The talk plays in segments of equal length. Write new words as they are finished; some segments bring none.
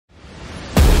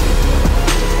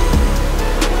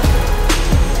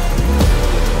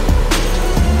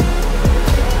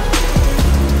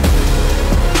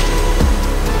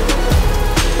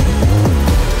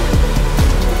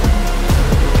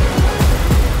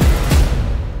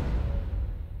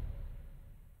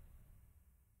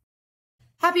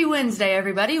Happy Wednesday,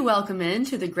 everybody. Welcome in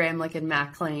to the Gramlich and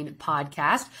McLean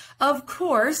podcast. Of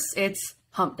course, it's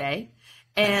Hump Day.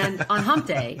 And on Hump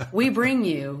Day, we bring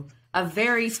you a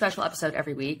very special episode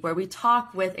every week where we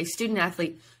talk with a student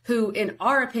athlete who, in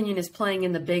our opinion, is playing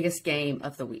in the biggest game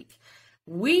of the week.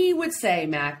 We would say,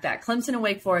 Mac, that Clemson and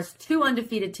Wake Forest, two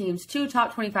undefeated teams, two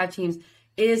top 25 teams,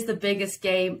 is the biggest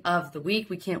game of the week.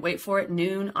 We can't wait for it,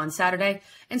 noon on Saturday.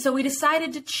 And so we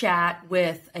decided to chat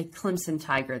with a Clemson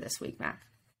Tiger this week, Mac.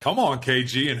 Come on,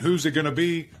 KG. And who's it going to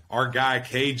be? Our guy,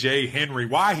 KJ Henry.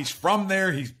 Why? He's from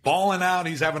there. He's balling out.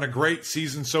 He's having a great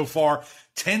season so far.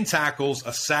 10 tackles,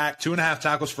 a sack, 2.5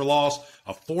 tackles for loss,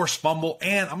 a forced fumble,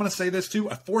 and I'm going to say this too,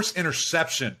 a forced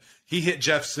interception. He hit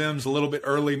Jeff Sims a little bit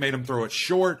early, made him throw it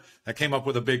short. That came up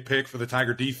with a big pick for the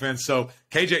Tiger defense. So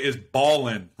KJ is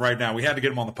balling right now. We had to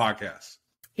get him on the podcast.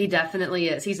 He definitely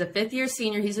is. He's a fifth-year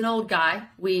senior. He's an old guy.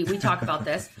 We talk about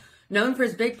this. Known for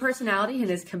his big personality and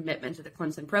his commitment to the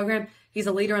Clemson program. He's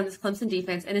a leader on this Clemson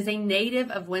defense and is a native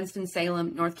of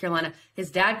Winston-Salem, North Carolina. His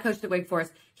dad coached at Wake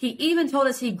Forest. He even told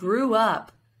us he grew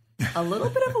up a little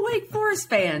bit of a Wake Forest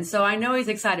fan. So I know he's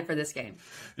excited for this game.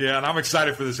 Yeah, and I'm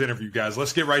excited for this interview, guys.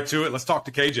 Let's get right to it. Let's talk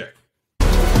to KJ.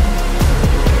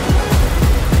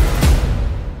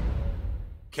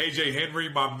 KJ Henry,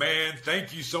 my man,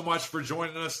 thank you so much for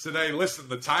joining us today. Listen,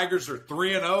 the Tigers are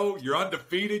 3-0. You're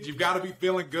undefeated. You've got to be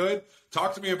feeling good.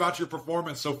 Talk to me about your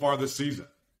performance so far this season.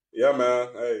 Yeah, man.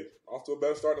 Hey, off to a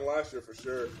better start than last year for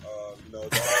sure. All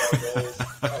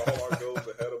our goals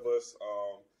ahead of us.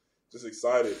 Just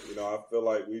excited. I feel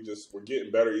like we're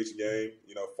getting better each game.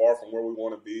 Far from where we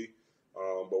want to be,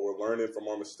 but we're learning from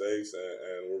our mistakes,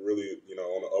 and we're really,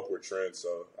 on an upward trend.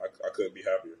 So I couldn't be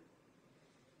happier.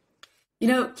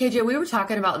 KJ, we were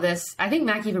talking about this. I think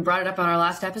Mac even brought it up on our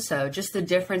last episode, just the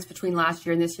difference between last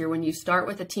year and this year when you start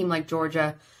with a team like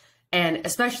Georgia, and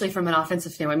especially from an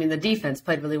offensive standpoint. I mean, the defense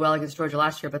played really well against Georgia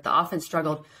last year, but the offense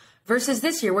struggled versus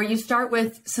this year where you start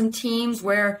with some teams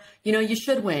where, you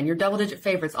should win, you're double-digit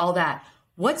favorites, all that.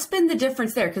 What's been the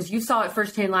difference there? Because you saw it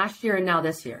firsthand last year and now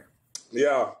this year.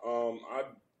 Yeah, I'd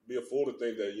be a fool to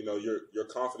think that, your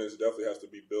confidence definitely has to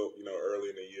be built, early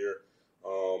in the year.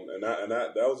 And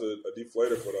that was a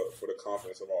deflator for the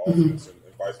confidence of our offense and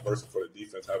vice versa for the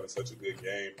defense having such a good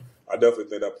game. I definitely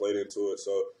think that played into it.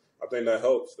 So I think that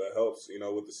helps.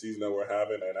 With the season that we're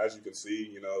having. And as you can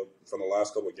see, from the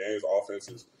last couple of games, offense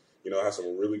is, has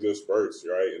some really good spurts,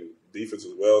 right? And defense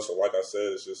as well. So like I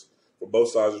said, it's just for both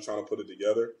sides are trying to put it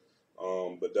together.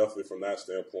 But definitely from that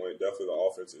standpoint, definitely the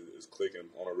offense is clicking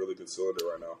on a really good cylinder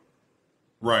right now.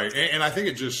 Right. And I think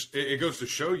it goes to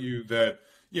show you that,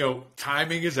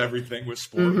 timing is everything with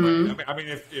sport. Mm-hmm. Right? I mean,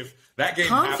 if that game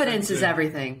confidence is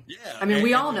everything. Yeah.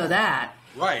 We all know that.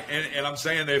 Right. And I'm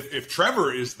saying if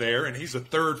Trevor is there and he's a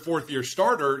third, fourth-year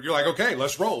starter, you're like, okay,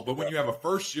 let's roll. But when you have a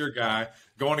first-year guy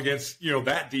going against,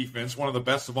 that defense, one of the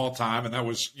best of all time, and that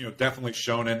was, definitely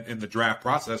shown in the draft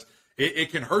process,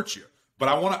 it can hurt you.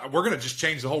 But we're going to just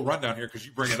change the whole rundown here because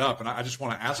you bring it up, and I just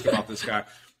want to ask about this guy.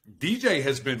 DJ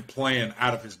has been playing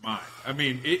out of his mind. I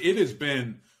mean, it has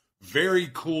been very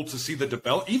cool to see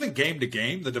even game to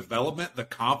game, the development, the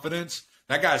confidence.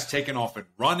 That guy's taken off and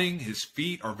running. His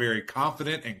feet are very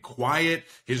confident and quiet.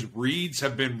 His reads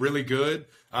have been really good.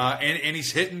 And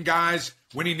he's hitting guys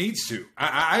when he needs to.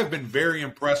 I have been very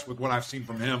impressed with what I've seen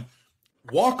from him.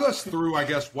 Walk us through, I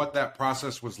guess, what that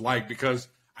process was like, because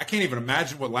I can't even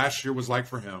imagine what last year was like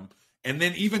for him. And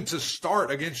then even to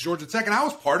start against Georgia Tech, and I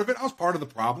was part of it. I was part of the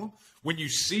problem. When you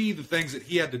see the things that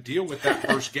he had to deal with that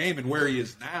first game and where he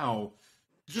is now,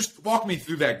 just walk me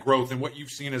through that growth and what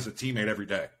you've seen as a teammate every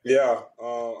day. Yeah.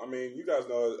 You guys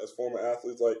know as former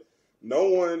athletes, no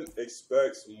one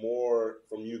expects more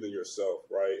from you than yourself,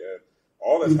 right? And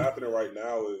all that's happening right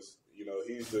now is,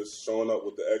 he's just showing up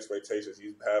with the expectations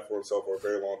he's had for himself for a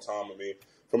very long time. I mean,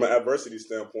 from an adversity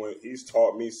standpoint, he's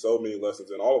taught me so many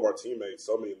lessons, and all of our teammates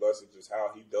so many lessons, just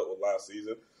how he dealt with last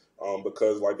season.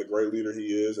 Because like the great leader he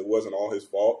is, it wasn't all his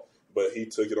fault, but he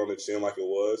took it on the chin like it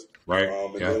was. Right.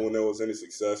 Then when there was any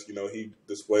success, he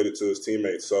displayed it to his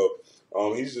teammates. So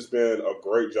he's just been a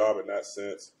great job in that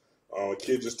sense.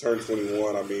 Kid just turned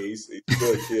 21. I mean, he's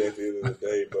still a kid at the end of the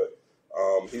day,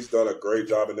 but he's done a great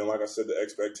job. And then, like I said, the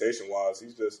expectation-wise,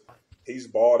 he's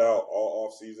balled out all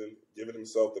off season, giving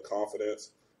himself the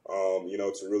confidence,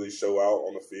 to really show out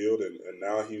on the field. And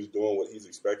now he's doing what he's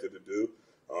expected to do.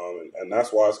 And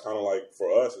that's why it's kind of like,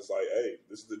 for us, it's like, hey,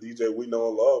 this is the DJ we know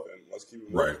and love, and let's keep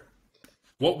it moving. Right.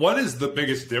 What is the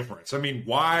biggest difference? I mean,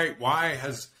 why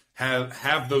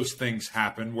have those things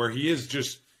happen where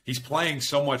he's playing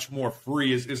so much more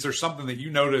free? Is there something that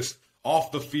you noticed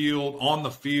off the field, on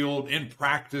the field, in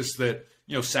practice that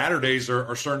Saturdays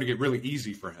are starting to get really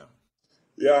easy for him.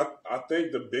 Yeah, I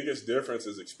think the biggest difference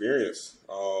is experience.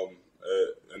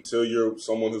 Until you're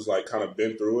someone who's like kind of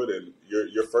been through it, and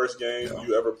your first game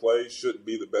you ever play shouldn't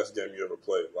be the best game you ever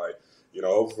played. Like,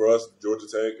 for us, Georgia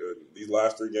Tech, these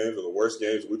last 3 games are the worst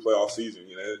games we play all season.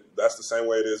 That's the same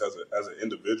way it is as an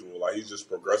individual. Like, he's just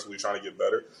progressively trying to get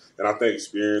better, and I think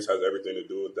experience has everything to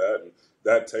do with that, and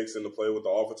that takes into play with the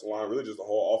offensive line, really just the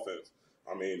whole offense.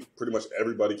 I mean, pretty much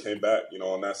everybody came back,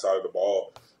 on that side of the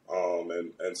ball.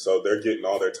 And so they're getting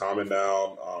all their timing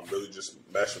down, really just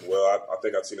meshing well. I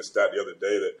think I've seen a stat the other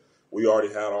day that we already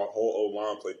had our whole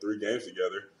O-line play 3 games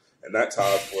together, and that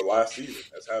ties for last season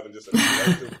as having just a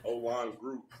collective O-line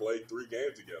group play 3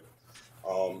 games together.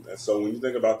 And so when you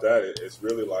think about that, it's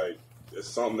really like it's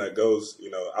something that goes,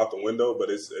 out the window, but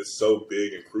it's so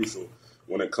big and crucial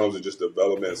when it comes to just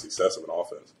development and success of an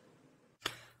offense.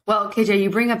 Well, KJ, you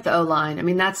bring up the O-line. I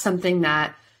mean, that's something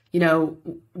that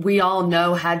we all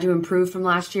know had to improve from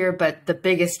last year, but the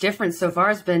biggest difference so far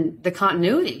has been the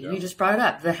continuity. Yeah. You just brought it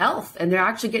up, the health, and they're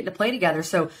actually getting to play together.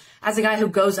 So as a guy who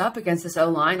goes up against this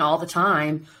O-line all the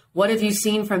time, what have you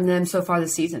seen from them so far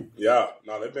this season? Yeah,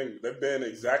 no, they've been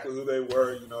exactly who they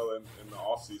were, in the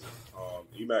offseason.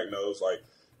 EMAC knows, like,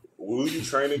 who you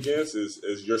train against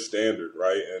is your standard,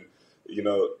 right? And,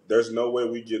 there's no way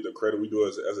we get the credit we do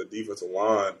as a defensive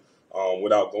line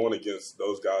without going against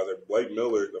those guys. Like Blake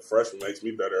Miller, the freshman, makes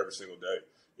me better every single day,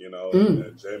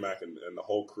 and J-Mac and the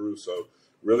whole crew. So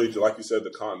really, like you said, the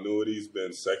continuity's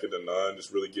been second to none,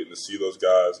 just really getting to see those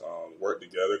guys work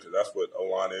together, because that's what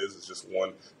O-line is. It's just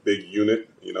one big unit,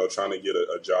 trying to get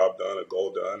a job done, a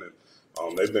goal done.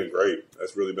 And they've been great.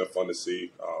 It's really been fun to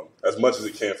see, as much as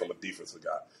it can from a defensive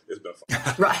guy. It's been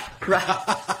fun. Right.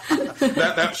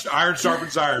 that iron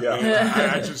sharpens iron.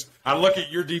 Yeah. I look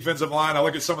at your defensive line. I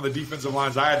look at some of the defensive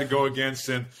lines I had to go against,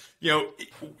 and you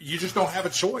just don't have a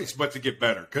choice but to get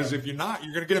better, because if you're not,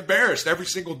 you're going to get embarrassed every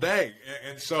single day.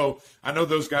 And so I know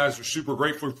those guys are super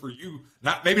grateful for you.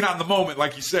 Maybe not in the moment,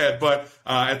 like you said, but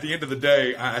at the end of the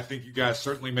day, I think you guys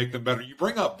certainly make them better. You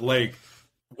bring up Blake.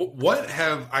 What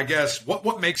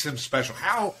makes him special?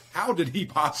 How did he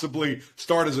possibly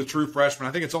start as a true freshman?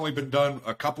 I think it's only been done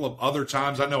a couple of other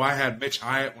times. I know I had Mitch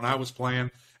Hyatt when I was playing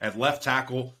at left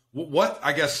tackle. What,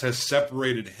 I guess, has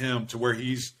separated him to where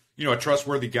he's, a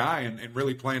trustworthy guy and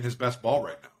really playing his best ball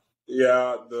right now?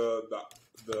 Yeah,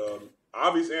 the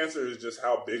obvious answer is just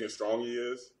how big and strong he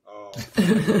is.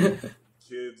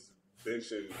 Kids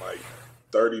benching like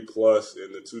 30 plus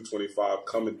in the 225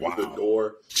 coming through the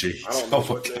door. Jeez. I don't know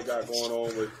what they got going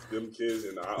on with them kids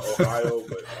in Ohio,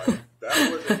 but like,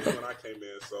 that wasn't me when I came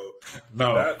in. So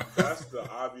no, that's the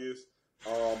obvious.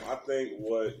 I think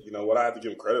what I have to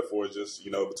give him credit for is just,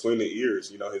 between the ears,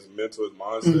 his mental, his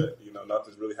mindset,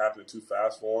 nothing's really happening too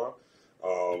fast for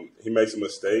him. He makes a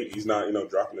mistake. He's not,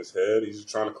 dropping his head. He's just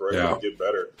trying to correct it and get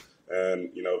better. And,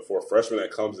 for a freshman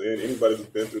that comes in, anybody who's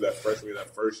been through that freshman,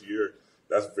 that first year,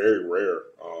 that's very rare.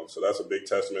 So that's a big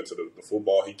testament to the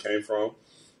football he came from,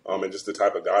 and just the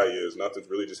type of guy he is. Nothing's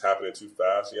really just happening too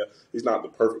fast. Yeah, he's not the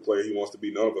perfect player he wants to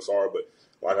be. None of us are, but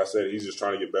like I said, he's just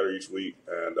trying to get better each week.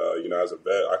 And, as a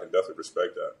vet, I can definitely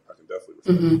respect that.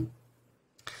 That.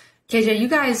 KJ, you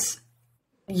guys,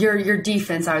 your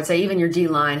defense, I would say, even your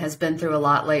D-line has been through a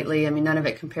lot lately. I mean, none of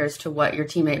it compares to what your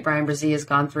teammate Brian Brzee has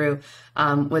gone through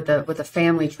with a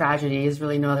family tragedy is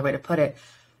really no other way to put it.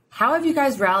 How have you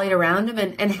guys rallied around him,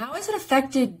 and how has it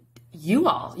affected you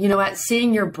all, at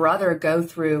seeing your brother go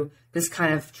through this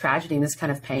kind of tragedy and this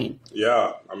kind of pain?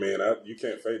 Yeah, I mean, you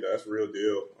can't fake that. That's a real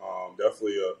deal.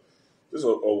 Definitely just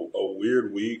a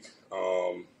weird week,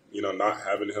 not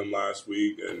having him last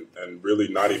week and really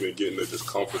not even getting to just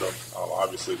comfort him.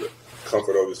 Obviously, the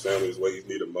comfort of his family is what he's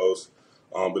needed most.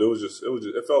 But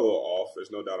it felt a little off.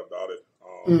 There's no doubt about it.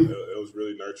 It was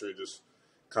really nurturing, just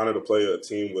kind of to play a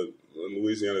team with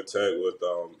Louisiana Tech with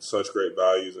such great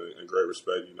values and great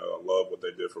respect. I love what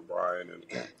they did for Brian. And,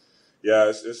 yeah,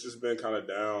 it's just been kind of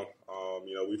down.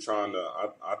 We're trying to,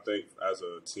 I think, as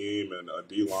a team and a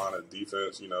D-line and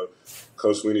defense,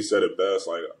 Coach Sweeney said it best,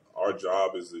 like, our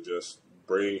job is to just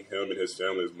bring him and his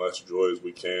family as much joy as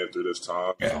we can through this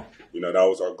time. Yeah. That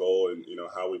was our goal and,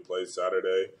 how we played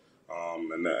Saturday.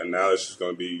 And now it's just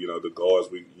going to be, the goal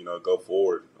as we, go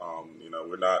forward.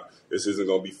 This isn't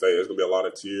going to be fake. There's going to be a lot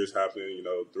of tears happening,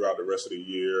 throughout the rest of the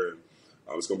year. And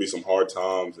it's going to be some hard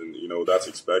times and, that's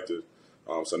expected.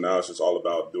 So now it's just all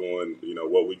about doing,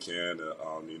 what we can,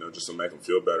 just to make him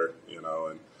feel better,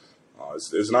 and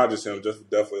it's not just him, just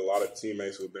definitely a lot of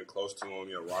teammates who've been close to him.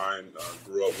 Ryan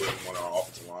grew up with him, one of our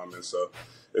offensive linemen. So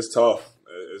it's tough.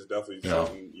 It's definitely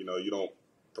something, you don't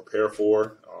prepare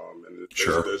for. And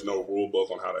there's no rule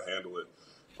book on how to handle it.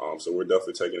 So we're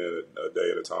definitely taking it a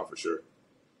day at a time for sure.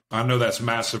 I know that's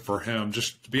massive for him,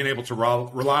 just being able to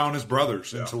rely on his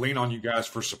brothers and to lean on you guys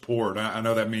for support. I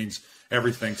know that means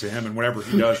everything to him, and whenever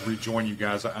he does rejoin you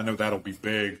guys, I know that'll be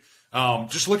big.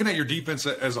 Just looking at your defense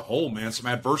as a whole, man, some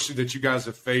adversity that you guys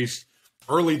have faced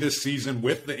early this season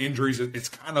with the injuries. It's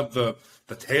kind of the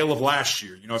tale of last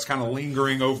year. It's kind of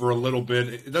lingering over a little bit.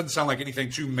 It doesn't sound like anything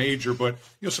too major, but,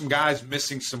 some guys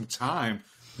missing some time.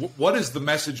 What has the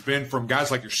message been from guys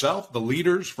like yourself, the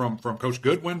leaders, from Coach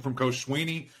Goodwin, from Coach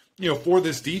Sweeney, for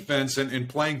this defense and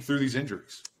playing through these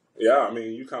injuries? Yeah, I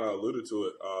mean, you kind of alluded to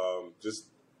it. Just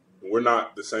we're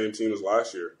not the same team as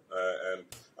last year. And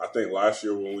I think last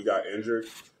year when we got injured,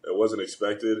 it wasn't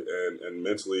expected. And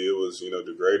mentally it was,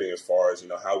 degrading as far as,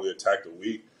 how we attacked the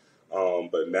week.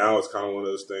 But now it's kind of one of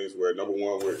those things where, number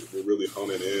one, we're really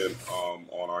honing in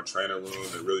on our training room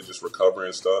and really just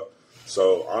recovering stuff.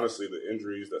 So, honestly, the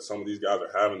injuries that some of these guys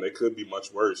are having, they could be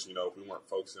much worse, if we weren't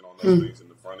focusing on those things in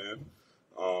the front end.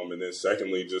 And then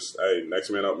secondly, just, next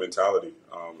man up mentality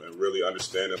and really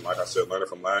understanding, like I said, learning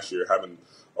from last year, having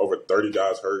over 30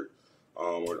 guys hurt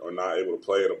or not able to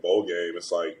play in a bowl game.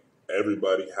 It's like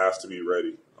everybody has to be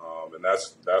ready. And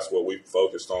that's what we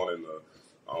focused on in the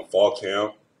fall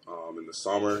camp. In the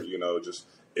summer, just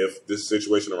if this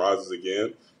situation arises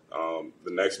again,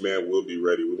 the next man will be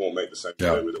ready. We won't make the same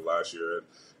mistake we did last year.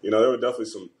 And, there were definitely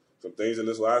some things in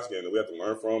this last game that we had to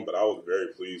learn from, but I was very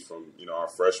pleased from, our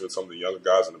freshmen, some of the younger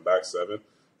guys in the back seven.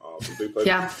 Some big players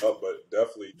up, but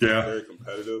definitely very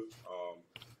competitive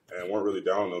and weren't really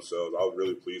down on themselves. I was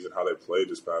really pleased at how they played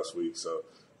this past week. So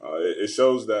it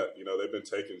shows that, they've been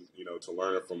taking, to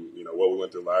learning from, what we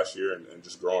went through last year and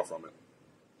just growing from it.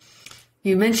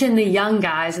 You mentioned the young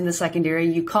guys in the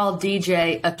secondary. You called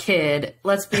DJ a kid.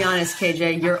 Let's be honest,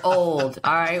 KJ, you're old.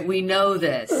 All right. We know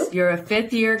this. You're a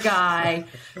fifth-year guy.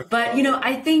 But,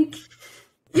 I think,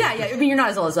 I mean, you're not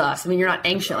as old as us. I mean, you're not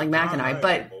ancient like Mac and I,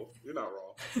 but you're not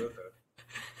wrong. Okay.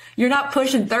 You're not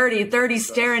pushing 30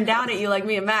 staring down at you like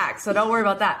me and Mac. So don't worry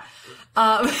about that.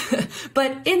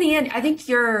 But in the end, I think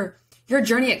your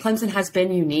journey at Clemson has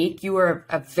been unique. You were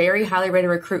a very highly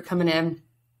rated recruit coming in.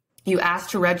 You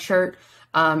asked to redshirt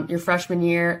your freshman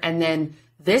year. And then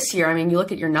this year, I mean, you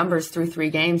look at your numbers through 3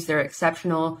 games, they're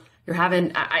exceptional. You're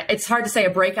having, it's hard to say a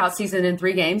breakout season in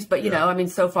 3 games, but, I mean,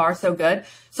 so far, so good.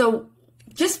 So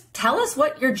just tell us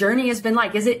what your journey has been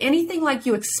like. Is it anything like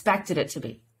you expected it to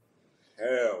be?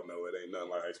 Hell no, it ain't nothing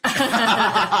like I expected.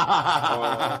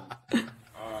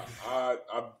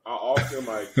 I often,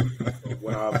 like,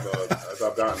 when as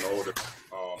I've gotten older,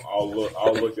 I'll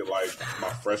look at, like, my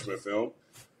freshman film.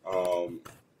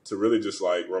 To really just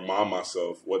like remind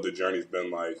myself what the journey's been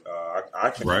like. I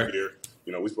came here,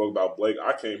 we spoke about Blake.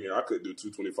 I came here, I could do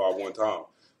 225 one time.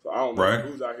 So I don't know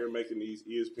who's out here making these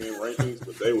ESPN rankings,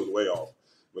 but they was way off.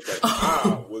 Because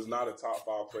I was not a top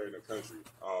 5 player in the country.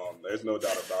 There's no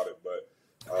doubt about it. But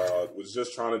was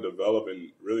just trying to develop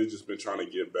and really just been trying to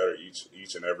get better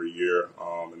each and every year.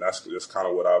 And that's kind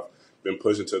of what I've been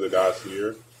pushing to the guys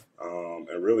here.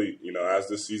 And really, as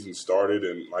this season started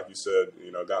and like you said,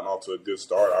 gotten off to a good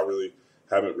start, I really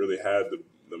haven't really had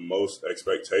the most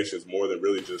expectations more than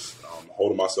really just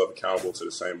holding myself accountable to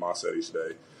the same mindset each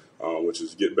day, which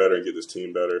is get better and get this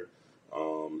team better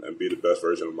and be the best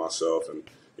version of myself. And,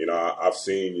 I've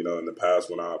seen, in the past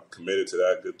when I committed to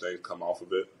that, good things come off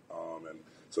of it. And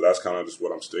so that's kind of just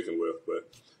what I'm sticking with. But,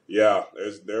 yeah,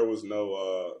 there was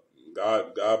no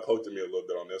God poked at me a little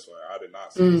bit on this one. I did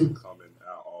not see this coming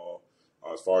at all.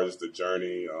 As far as the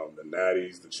journey, the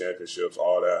natties, the championships,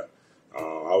 all that.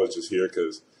 I was just here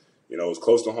because, it was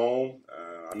close to home.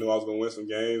 I knew I was going to win some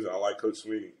games, and I like Coach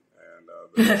Sweeney. And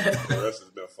the rest has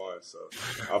been fun. So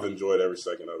I've enjoyed every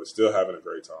second of it. Still having a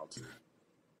great time, too.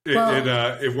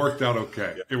 It worked out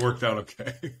okay. Yeah. It worked out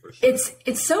okay. Sure.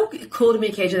 It's so cool to me,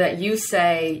 KJ, that you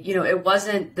say, it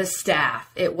wasn't the staff.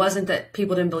 It wasn't that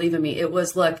people didn't believe in me. It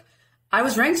was, look, I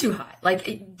was ranked too high.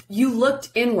 Like, you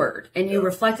looked inward and you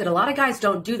reflected. A lot of guys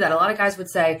don't do that. A lot of guys would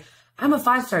say, I'm a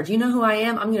 5-star. Do you know who I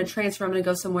am? I'm going to transfer. I'm going to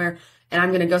go somewhere, and I'm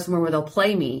going to go somewhere where they'll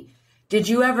play me. Did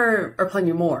you ever, or play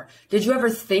me more? Did you ever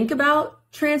think about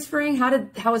transferring?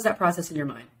 How was that process in your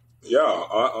mind? Yeah,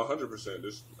 100%.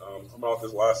 This coming off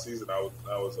this last season, that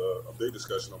was a big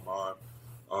discussion of mine.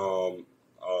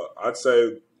 I'd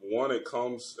say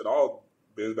it all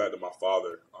bends back to my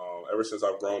father. Ever since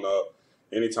I've grown up,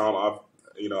 anytime I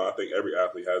think every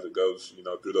athlete has it goes,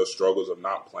 through those struggles of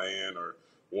not playing or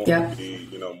wanting to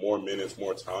be, more minutes,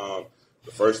 more time.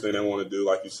 The first thing they want to do,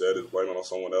 like you said, is blame it on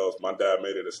someone else. My dad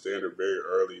made it a standard very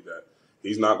early that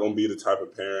he's not going to be the type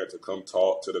of parent to come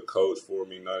talk to the coach for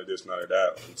me, none of this, none of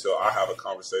that, until I have a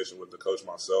conversation with the coach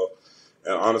myself.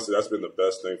 And honestly, that's been the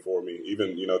best thing for me.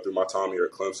 Even, through my time here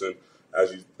at Clemson,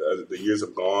 as the years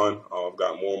have gone, I've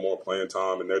got more and more playing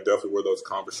time. And there definitely were those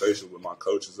conversations with my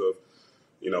coaches of,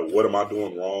 what am I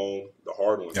doing wrong? The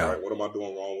hard ones, right? What am I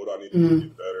doing wrong? What do I need to do to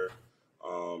get better?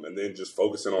 And then just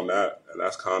focusing on that. And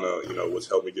that's kind of, what's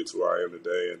helped me get to where I am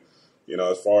today. And,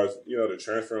 as far as, the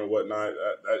transfer and whatnot,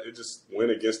 it just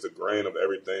went against the grain of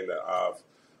everything that I've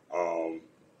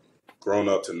grown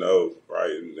up to know, right?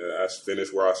 And that's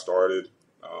finished where I started,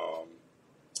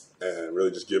 and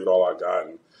really just give it all I got.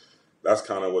 And that's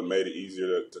kind of what made it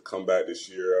easier to come back this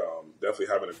year. Definitely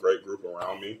having a great group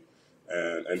around me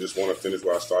and just want to finish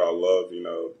where I started. I love,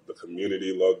 the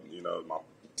community, love, my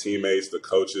teammates, the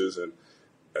coaches. And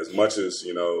as much as,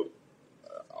 I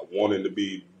wanted to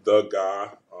be the guy,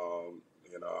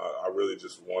 I really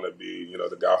just want to be,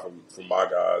 the guy from my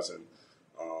guys.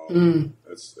 And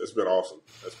it's been awesome.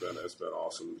 It's been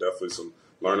awesome. Definitely some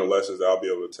learning lessons that I'll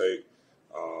be able to take,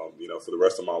 for the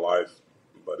rest of my life.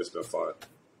 But it's been fun.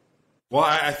 Well,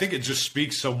 I think it just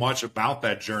speaks so much about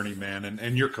that journey, man,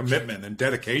 and your commitment and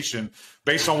dedication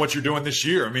based on what you're doing this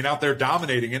year. I mean, out there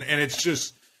dominating. And it's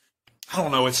just, I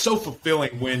don't know, it's so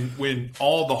fulfilling when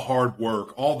all the hard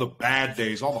work, all the bad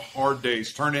days, all the hard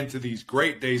days turn into these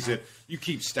great days that you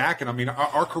keep stacking. I mean,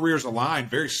 our careers align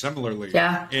very similarly.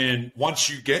 Yeah. And once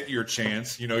you get your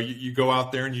chance, you go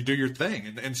out there and you do your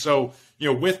thing. And so,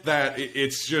 with that,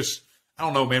 it's just, I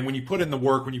don't know, man, when you put in the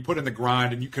work, when you put in the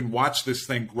grind, and you can watch this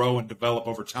thing grow and develop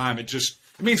over time, it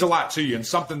means a lot to you, and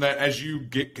something that as you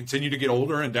continue to get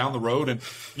older and down the road and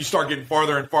you start getting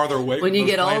farther and farther away. When you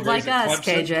get old like us,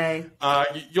 Clemson,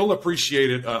 KJ. You'll appreciate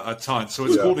it a ton. So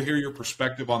it's cool to hear your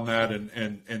perspective on that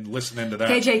and listen into that.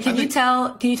 KJ, can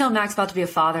you tell Max about to be a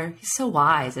father? He's so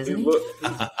wise, isn't he?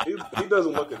 He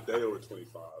doesn't look a day over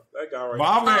 25. That guy right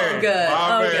my man. Oh, good.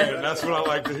 My man. That's what I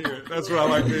like to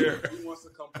hear. He wants to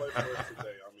come play for us today.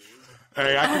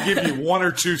 Hey, I can give you one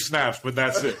or two snaps, but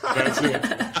that's it.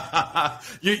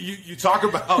 You talk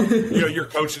about your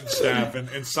coaching staff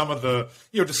and some of the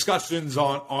discussions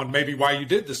on maybe why you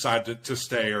did decide to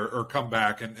stay or come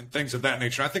back and things of that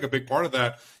nature. I think a big part of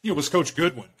that was Coach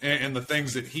Goodwin and the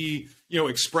things that he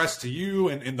expressed to you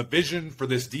and the vision for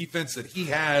this defense that he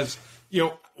has.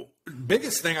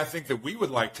 Biggest thing I think that we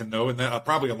would like to know, and that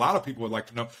probably a lot of people would like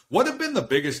to know, what have been the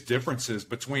biggest differences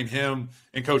between him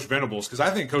and Coach Venables? Because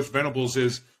I think Coach Venables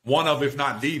is one of, if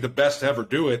not the best to ever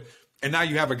do it. And now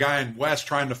you have a guy in West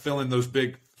trying to fill in those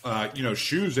big,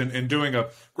 shoes and doing a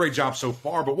great job so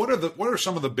far. But what are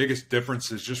some of the biggest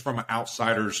differences just from an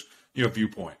outsider's,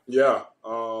 viewpoint? Yeah,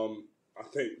 I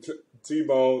think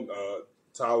T-Bone,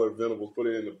 Tyler Venables put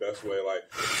it in the best way. Like,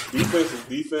 defense is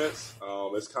defense.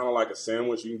 It's kind of like a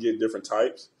sandwich. You can get different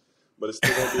types, but it's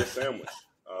still going to be a sandwich.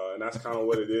 And that's kind of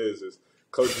what it is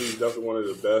Coach V is definitely one of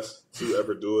the best to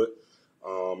ever do it.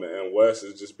 And Wes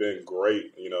has just been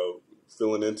great,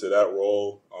 filling into that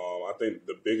role. I think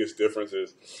the biggest difference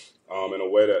is, in a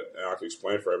way that I can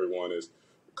explain for everyone, is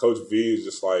Coach V is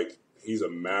just like, he's a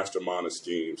mastermind of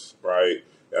schemes, right?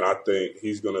 And I think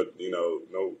he's going to,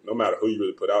 no matter who you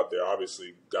really put out there,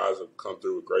 obviously guys have come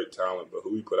through with great talent, but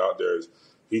who you put out there is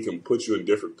he can put you in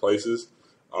different places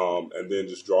and then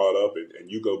just draw it up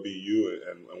and you go be you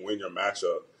and win your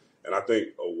matchup. And I think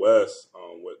Wes,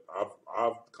 what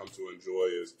I've come to enjoy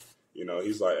is,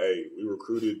 he's like, hey, we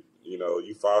recruited, you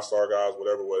 5-star guys,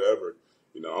 whatever.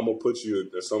 I'm going to put you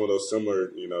in some of those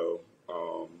similar,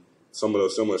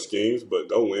 schemes, but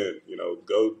go win,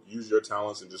 go use your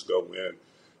talents and just go win.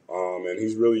 And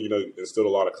he's really, instilled a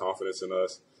lot of confidence in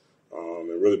us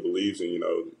and really believes in,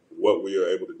 what we are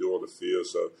able to do on the field.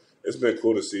 So it's been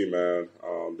cool to see, man.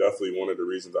 Definitely one of the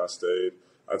reasons I stayed.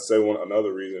 I'd say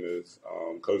another reason is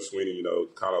Coach Sweeney,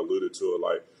 kind of alluded to it.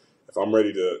 Like, if I'm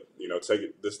ready to,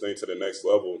 take this thing to the next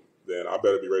level, then I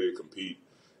better be ready to compete.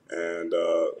 And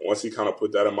once he kind of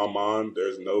put that in my mind,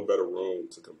 there's no better room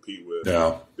to compete with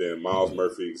than Miles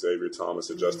Murphy, Xavier Thomas,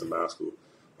 and Justin Maskell.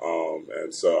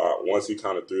 And so once he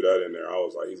kind of threw that in there, I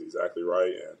was like, he's exactly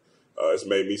right. And it's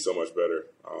made me so much better.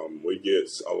 We get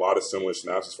a lot of similar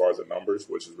snaps as far as the numbers,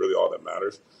 which is really all that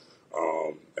matters.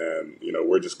 And,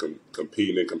 we're just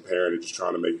competing and comparing and just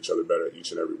trying to make each other better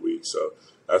each and every week. So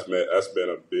that's been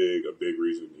a big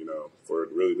reason, for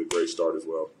really the great start as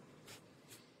well.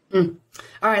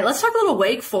 All right, let's talk a little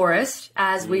Wake Forest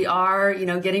as we are,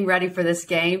 getting ready for this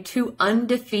game. 2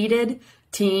 undefeated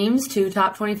teams, 2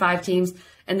 top 25 teams,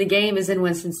 and the game is in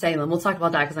Winston-Salem. We'll talk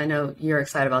about that because I know you're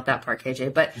excited about that part,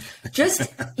 KJ. But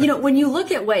just, when you look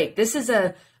at Wake, this is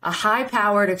a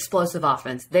high-powered, explosive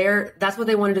offense. That's what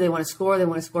they want to do. They want to score. They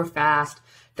want to score fast.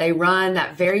 They run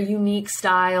that very unique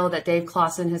style that Dave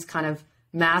Clawson has kind of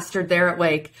mastered there at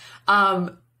Wake.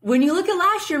 When you look at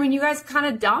last year, you guys kind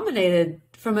of dominated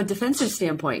from a defensive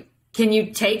standpoint. Can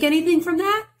you take anything from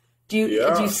that? Do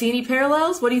you see any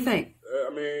parallels? What do you think?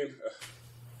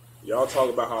 Y'all talk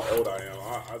about how old I am.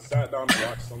 I sat down and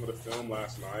watched some of the film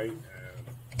last night,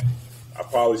 and I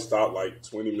probably stopped like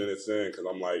 20 minutes in because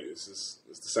I'm like, it's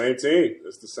the same team.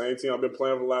 It's the same team I've been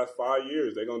playing for the last 5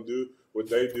 years. They're going to do what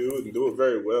they do and do it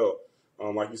very well.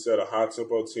 Like you said, a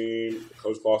high-tempo team.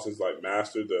 Coach Clawson's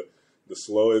mastered the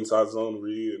slow inside zone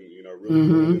read and, really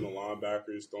putting in the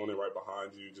linebackers, throwing it right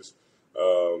behind you. Just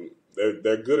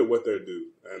they're good at what they do,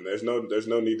 and there's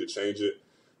no need to change it.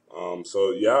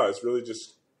 It's really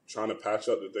just trying to patch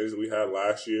up the things that we had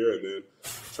last year and then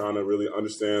trying to really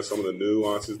understand some of the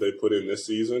nuances they put in this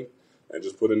season and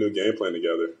just put a new game plan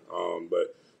together.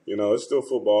 But it's still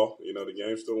football. The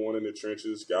game's still won in the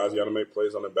trenches. Guys got to make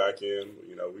plays on the back end.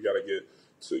 We got to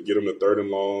get them to third and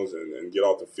longs and get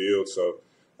off the field. So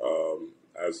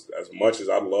as much as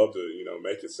I'd love to,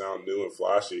 make it sound new and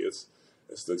flashy, it's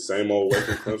the same old Wake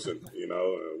and Clemson.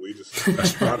 We just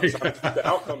trying to keep the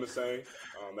outcome the same.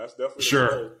 That's definitely the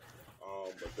goal.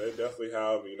 But they definitely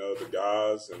have, the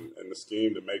guys and the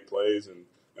scheme to make plays and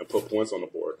put points on the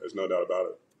board. There's no doubt about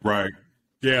it. Right.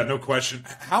 Yeah, no question.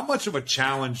 How much of a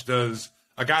challenge does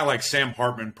a guy like Sam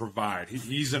Hartman provide?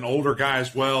 He's an older guy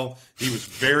as well. He was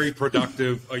very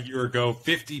productive a year ago,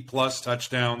 50-plus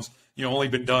touchdowns. Only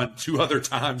been done 2 other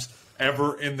times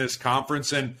ever in this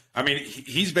conference. And,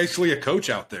 he's basically a coach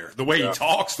out there. The way he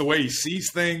talks, the way he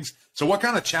sees things. So what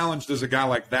kind of challenge does a guy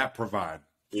like that provide?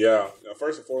 Yeah,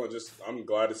 first and foremost, I'm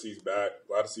glad to see he's back.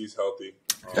 Glad to see he's healthy.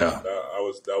 That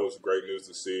was great news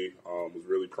to see. Was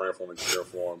really praying for him and cheering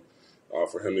for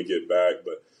him to get back.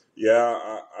 But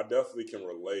I definitely can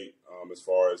relate as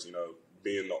far as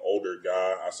being the older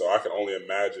guy. So I can only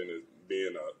imagine it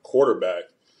being a quarterback.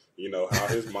 How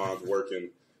his mind's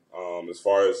working as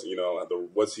far as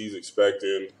what he's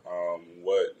expecting,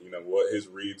 what his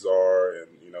reads are, and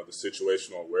the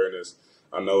situational awareness.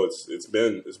 I know it's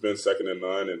been second to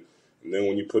none, and then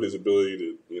when you put his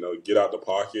ability to get out the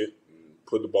pocket, and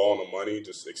put the ball on the money,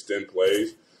 just extend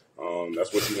plays,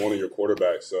 that's what you want in your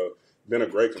quarterback. So been a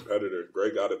great competitor,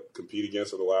 great guy to compete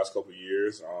against for the last couple of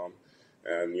years,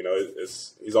 and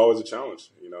he's always a challenge,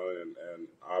 and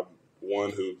I'm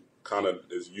one who kind of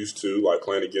is used to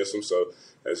playing against him. So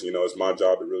as it's my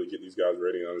job to really get these guys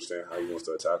ready and understand how he wants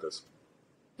to attack us.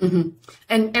 Mm-hmm.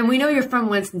 And we know you're from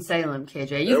Winston-Salem,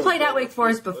 KJ. You played at Wake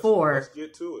Forest before. Let's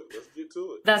get to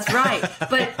it. That's right.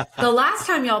 But the last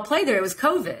time y'all played there, it was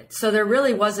COVID. So there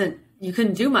really wasn't, you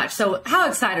couldn't do much. So how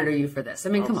excited are you for this?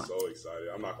 Come on. I'm so excited.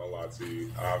 I'm not going to lie to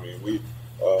you.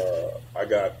 I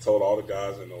got told all the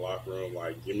guys in the locker room,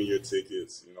 give me your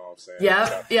tickets. You know what I'm saying?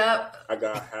 Yep. I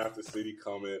got half the city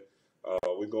coming.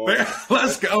 We're going.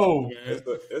 Let's go, man.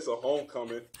 It's a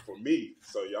homecoming for me.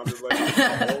 So I'm just letting you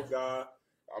know, the old guy.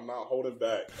 I'm not holding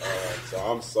back. So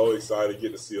I'm so excited to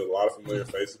get to see a lot of familiar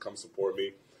faces come support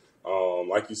me.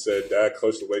 Like you said, Dad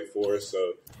coached at Wake Forest,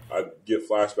 so I get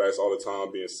flashbacks all the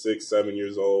time, being 6, 7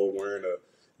 years old, wearing a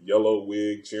yellow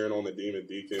wig, cheering on the Demon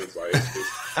Deacons.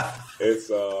 It's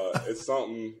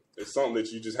something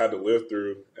that you just had to live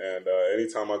through. And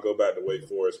anytime I go back to Wake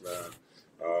Forest, man,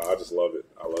 I just love it.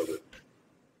 I love it.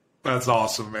 That's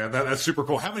awesome, man. That's super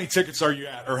cool. How many tickets are you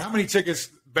at? Or how many tickets,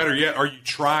 better yet, are you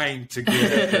trying to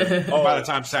get by the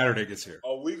time Saturday gets here?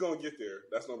 Oh, we're going to get there.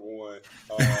 That's number one.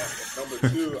 Number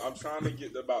two, I'm trying to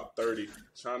get to about 30.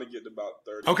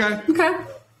 Okay.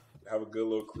 Have a good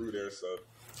little crew there, so.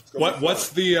 What's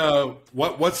the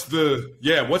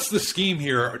scheme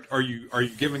here? Are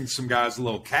you giving some guys a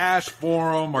little cash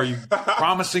for them? Are you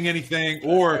promising anything,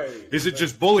 or is it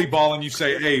just bully ball and you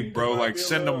say, "Hey, bro,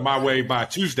 send them my way by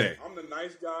Tuesday"? I'm the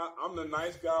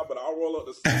nice guy, but I'll roll up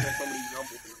the sleeve on some of these young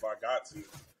people if I got to.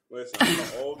 Listen, I'm an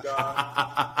old guy.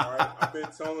 All right, I've been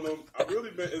telling them. It's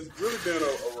really been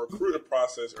a recruiting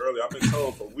process early. I've been telling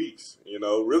them for weeks.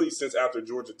 Really since after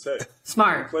Georgia Tech.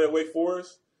 Smart. Play at Wake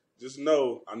Forest. Just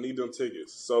know I need them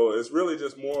tickets. So it's really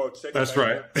just more checking. That's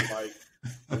right.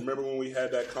 Remember when we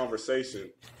had that conversation?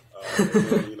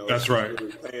 That's right.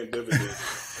 Paying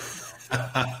dividends.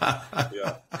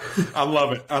 Yeah. I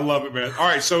love it, man. All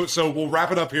right, so we'll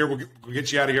wrap it up here. We'll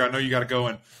get you out of here. I know you got to go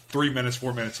in 4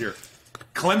 minutes here.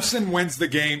 Clemson wins the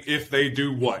game if they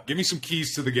do what? Give me some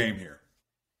keys to the game here.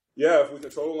 Yeah, if we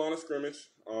control the line of scrimmage,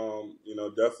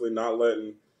 definitely not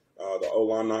letting The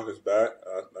O-line knock is back.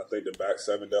 I think the back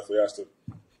seven definitely has to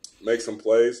make some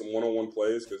plays, some one-on-one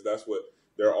plays, because that's what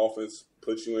their offense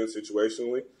puts you in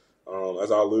situationally.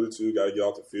 As I alluded to, got to get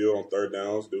off the field on third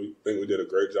downs. I think we did a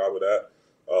great job of that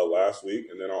last week.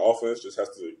 And then our offense just has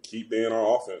to keep being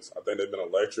our offense. I think they've been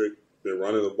electric, been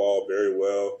running the ball very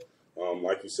well.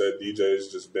 Like you said, DJ has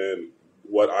just been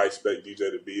what I expect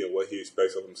DJ to be and what he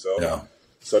expects of himself. Yeah.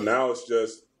 So now it's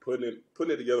just putting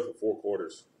it together for 4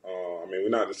 quarters. I mean, we're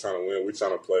not just trying to win. We're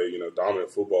trying to play,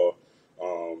 dominant football.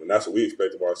 And that's what we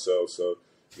expect of ourselves. So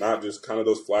not just kind of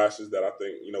those flashes that I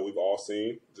think, we've all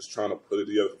seen, just trying to put it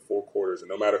together for 4 quarters. And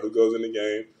no matter who goes in the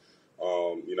game,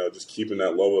 just keeping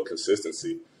that level of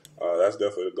consistency. That's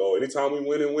definitely the goal. Anytime we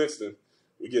win in Winston,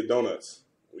 we get donuts.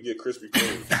 We get Krispy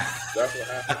Kreme. That's what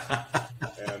happens.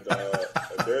 And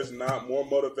if there's not more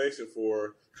motivation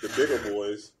for the bigger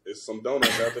boys, it's some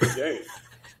donuts after the game.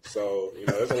 So,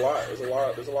 there's a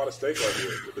lot at stake right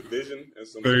here. The division and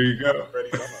some ready donuts.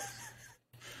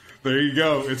 There you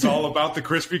go. It's all about the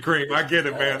Krispy Kreme. I get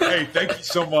it, man. Hey, thank you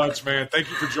so much, man. Thank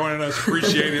you for joining us.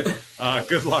 Appreciate it.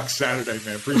 Good luck Saturday,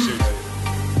 man. Appreciate it.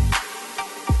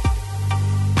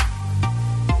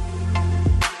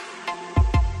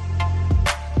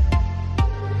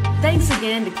 Thanks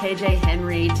again to KJ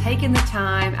Henry taking the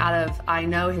time out of, I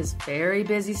know, his very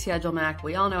busy schedule, Mac.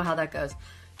 We all know how that goes,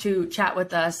 to chat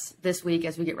with us this week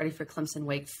as we get ready for Clemson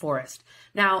Wake Forest.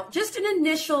 Now, just an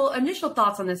initial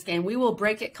thoughts on this game. We will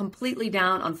break it completely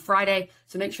down on Friday,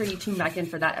 so make sure you tune back in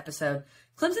for that episode.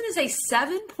 Clemson is a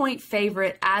 7-point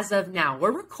favorite as of now.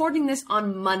 We're recording this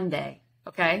on Monday,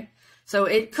 okay? So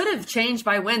it could have changed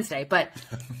by Wednesday, but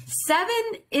 7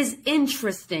 is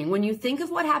interesting. When you think of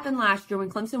what happened last year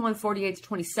when Clemson won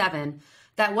 48-27,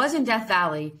 that was in Death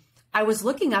Valley. I was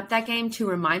looking up that game to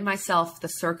remind myself the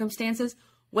circumstances.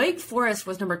 Wake Forest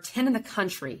was number 10 in the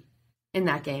country in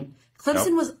that game.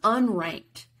 Clemson was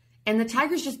unranked, and the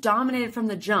Tigers just dominated from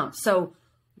the jump. So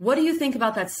what do you think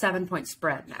about that 7-point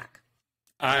spread, Mac?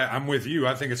 I'm with you.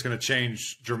 I think it's going to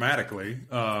change dramatically.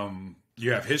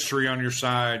 You have history on your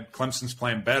side. Clemson's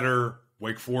playing better.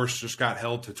 Wake Forest just got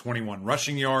held to 21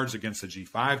 rushing yards against a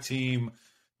G5 team.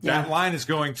 That line is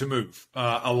going to move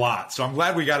a lot. So I'm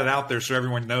glad we got it out there so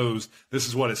everyone knows this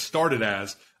is what it started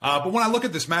as. But when I look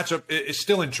at this matchup, it's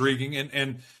still intriguing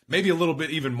and maybe a little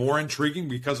bit even more intriguing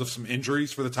because of some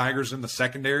injuries for the Tigers in the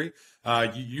secondary.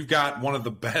 You've got one of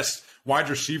the best wide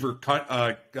receiver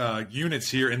units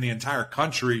here in the entire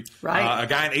country. Right. A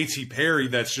guy in A.T. Perry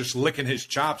that's just licking his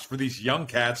chops for these young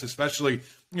cats, especially,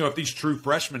 if these true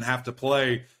freshmen have to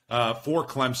play for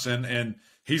Clemson. And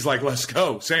he's like, let's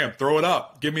go. Sam, throw it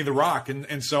up. Give me the rock.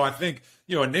 And so I think,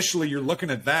 initially you're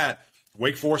looking at that.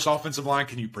 Wake Forest offensive line,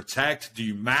 can you protect? Do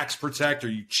you max protect? Are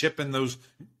you chipping those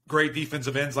great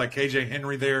defensive ends like KJ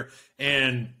Henry there?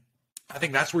 And I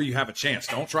think that's where you have a chance.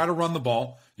 Don't try to run the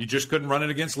ball. You just couldn't run it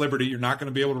against Liberty. You're not going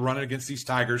to be able to run it against these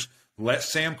Tigers. Let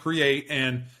Sam create,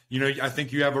 and, I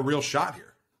think you have a real shot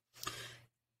here.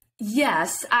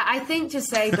 Yes, I think to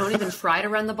say don't even try to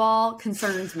run the ball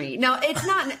concerns me. No, it's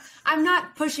not. I'm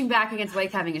not pushing back against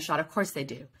Wake having a shot. Of course they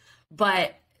do.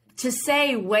 But to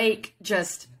say Wake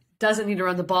just doesn't need to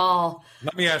run the ball.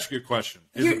 Let me ask you a question.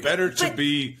 Is it better to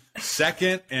be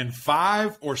 2nd and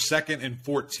 5 or 2nd and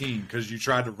 14 because you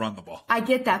tried to run the ball? I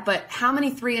get that, but how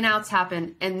many 3-and-outs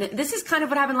happen? And this is kind of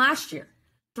what happened last year.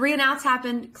 3-and-outs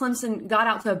happened. Clemson got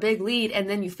out to a big lead, and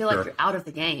then you feel like you're out of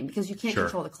the game because you can't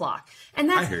control the clock. And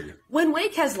that's I hear you. When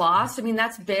Wake has lost. I mean,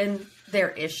 that's been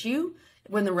their issue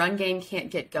when the run game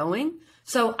can't get going.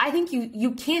 So I think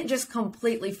you can't just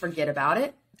completely forget about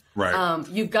it. Right.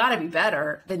 You've got to be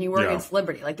better than you were against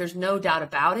Liberty. Like, there's no doubt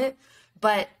about it.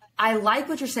 But I like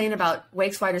what you're saying about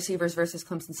Wake's wide receivers versus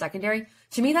Clemson secondary.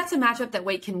 To me, that's a matchup that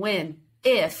Wake can win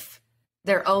if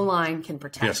their O-line can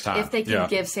protect, if they can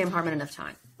give Sam Hartman enough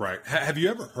time. Right. Have you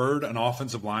ever heard an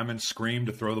offensive lineman scream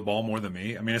to throw the ball more than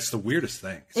me? I mean, it's the weirdest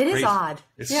thing. It's crazy. Is odd.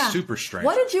 It's super strange.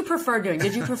 What did you prefer doing?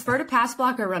 Did you prefer to pass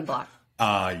block or run block?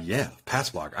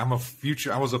 Pass block. I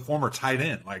was a former tight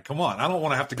end. Like, come on. I don't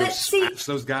want to have to go smash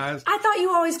those guys. I thought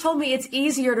you always told me it's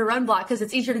easier to run block because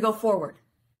it's easier to go forward.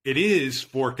 It is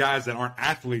for guys that aren't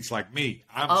athletes like me.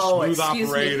 I'm a smooth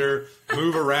operator,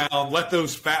 move around, let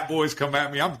those fat boys come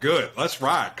at me. I'm good. Let's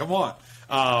ride. Come on.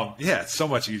 It's so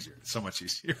much easier. It's so much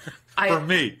easier. for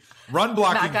me. Run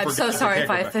blocking. Mac, I'm so sorry if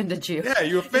I offended you. Yeah,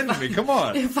 you offended me. Come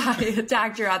on. If I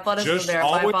attacked your athleticism Just there,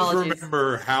 my apologies. always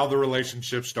remember how the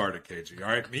relationship started, KG. All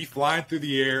right, me flying through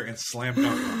the air and slam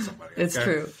dunk on somebody. Okay? It's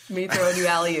true. Me throwing you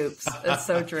alley oops. It's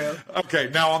so true. Okay,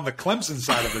 now on the Clemson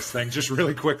side of this thing, just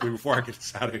really quickly before I get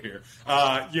us out of here,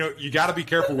 you got to be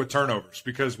careful with turnovers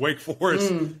because Wake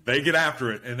Forest they get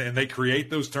after it and they create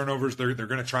those turnovers. They're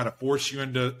going to try to force you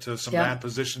into some bad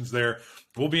positions there.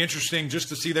 Will be interesting just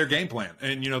to see their game plan.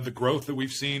 And, the growth that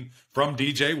we've seen from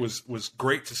DJ was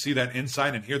great to see that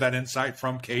insight and hear that insight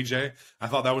from KJ. I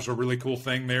thought that was a really cool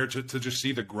thing there to just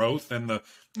see the growth and the,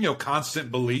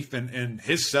 constant belief in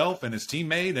himself and his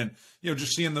teammate and,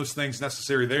 just seeing those things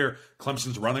necessary there.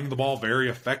 Clemson's running the ball very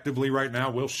effectively right now.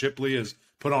 Will Shipley has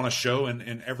put on a show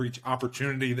in every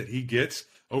opportunity that he gets,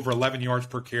 over 11 yards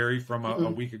per carry from a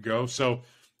week ago. So,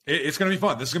 it's going to be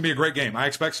fun. This is going to be a great game. I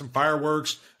expect some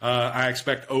fireworks. I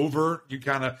expect over. You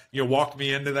kind of walked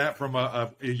me into that from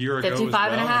a year ago.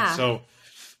 55 and a half. So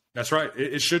that's right.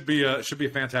 It should be a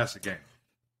fantastic game.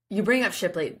 You bring up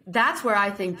Shipley. That's where I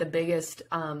think the biggest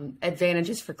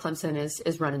advantages for Clemson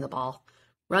is running the ball.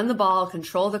 Run the ball,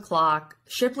 control the clock.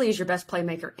 Shipley is your best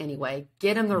playmaker anyway.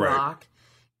 Get him the rock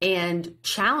and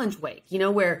challenge Wake.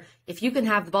 Where if you can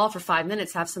have the ball for 5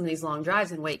 minutes, have some of these long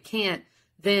drives and Wake can't,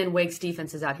 then Wake's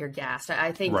defense is out here gassed.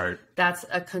 I think that's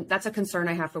a concern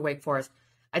I have for Wake Forest.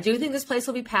 I do think this place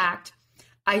will be packed.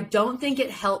 I don't think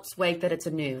it helps Wake that it's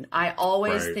a noon. I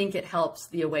always think it helps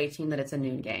the away team that it's a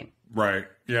noon game. Right.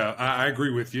 Yeah, I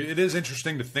agree with you. It is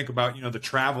interesting to think about, the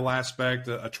travel aspect.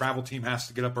 A travel team has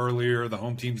to get up earlier. The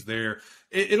home team's there.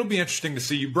 It'll be interesting to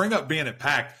see. You bring up being at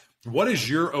packed. What is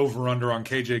your over-under on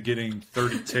KJ getting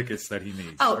 30 tickets that he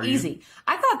needs? Oh, easy.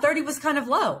 I thought 30 was kind of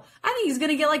low. I think he's going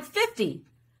to get like 50.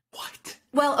 What?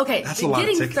 Well, okay, That's a lot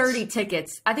getting of tickets. 30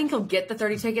 tickets, I think he'll get the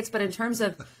 30 tickets, but in terms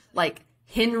of like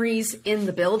Henry's in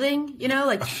the building,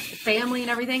 like family and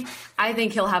everything, I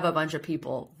think he'll have a bunch of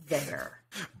people there.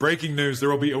 Breaking news, there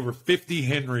will be over 50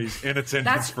 Henrys in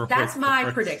attendance That's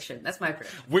my prediction. That's my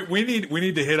prediction. We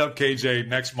need to hit up KJ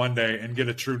next Monday and get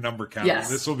a true number count. Yes.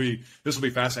 This will be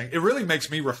fascinating. It really makes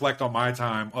me reflect on my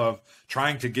time of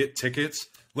trying to get tickets.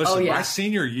 Listen, my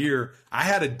senior year, I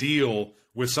had a deal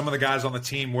with some of the guys on the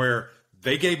team where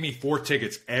they gave me 4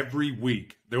 tickets every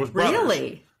week. There was brothers.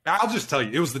 Really? I'll just tell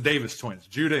you, it was the Davis twins,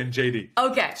 Judah and JD.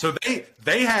 Okay. So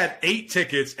they had 8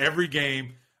 tickets every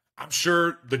game. I'm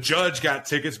sure the judge got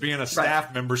tickets being a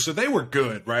staff member, so they were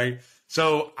good, right?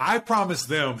 So I promised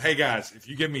them, hey, guys, if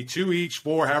you give me 2 each,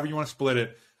 4, however you want to split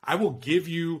it, I will give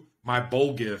you my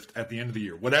bowl gift at the end of the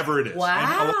year, whatever it is. Wow.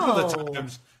 And a lot of the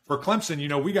times for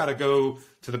Clemson, we got to go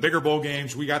to the bigger bowl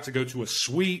games. We got to go to a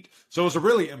suite. So it was a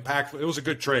really impactful – it was a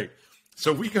good trade.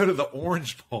 So we go to the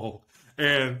Orange Bowl,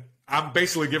 and I'm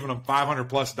basically giving them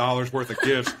 $500+ worth of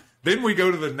gifts. Then we go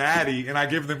to the Natty, and I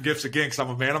give them gifts again because I'm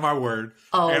a man of my word.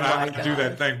 And I do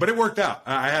that thing. But it worked out.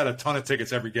 I had a ton of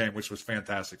tickets every game, which was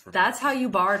fantastic for me. That's how you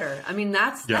barter. I mean,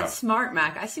 that's smart,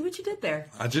 Mac. I see what you did there.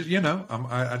 I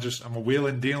just, I'm a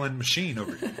wheeling, dealing machine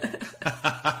over here.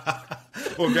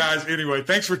 Well, guys, anyway,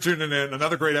 thanks for tuning in.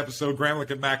 Another great episode,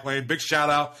 Gramlich and Mac Lane. Big shout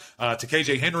out to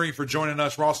KJ Henry for joining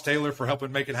us, Ross Taylor for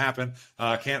helping make it happen.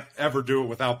 Can't ever do it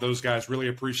without those guys. Really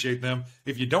appreciate them.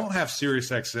 If you don't have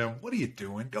SiriusXM, what are you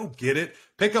doing? Go get it.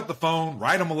 Pick up the phone,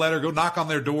 write them a letter, go knock on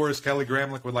their door, as Kelly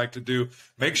Gramlich would like to do.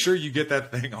 Make sure you get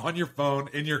that thing on your phone,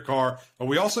 in your car. But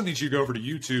we also need you to go over to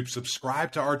YouTube,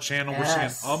 subscribe to our channel. Yes. We're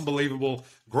seeing unbelievable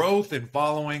growth and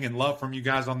following and love from you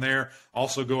guys on there.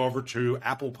 Also go over to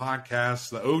Apple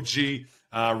Podcasts, the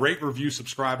OG, rate, review,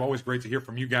 subscribe. Always great to hear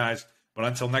from you guys. But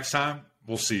until next time,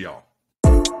 we'll see y'all.